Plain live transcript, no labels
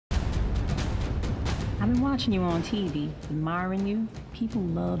I've been watching you on TV, admiring you. People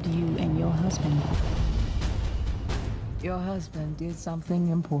loved you and your husband. Your husband did something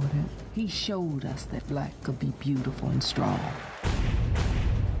important. He showed us that black could be beautiful and strong.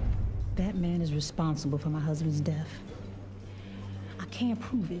 That man is responsible for my husband's death. I can't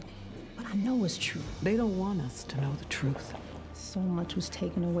prove it, but I know it's true. They don't want us to know the truth. So much was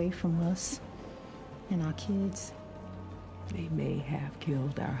taken away from us and our kids. They may have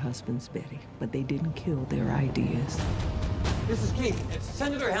killed our husbands, Betty, but they didn't kill their ideas. This is Keith.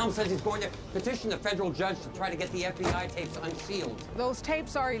 Senator Helms says he's going to petition the federal judge to try to get the FBI tapes unsealed. Those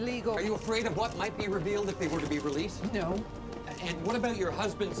tapes are illegal. Are you afraid of what might be revealed if they were to be released? No. And what about your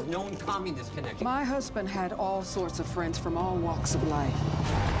husband's known communist connection? My husband had all sorts of friends from all walks of life.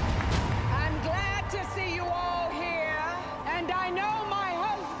 I'm glad to see you all here, and I know my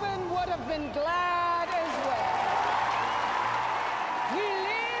husband would have been glad as well. We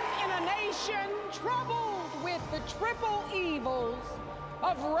live in a nation troubled with the triple evils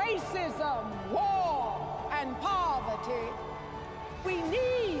of racism, war, and poverty. We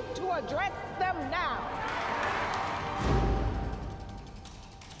need to address them now.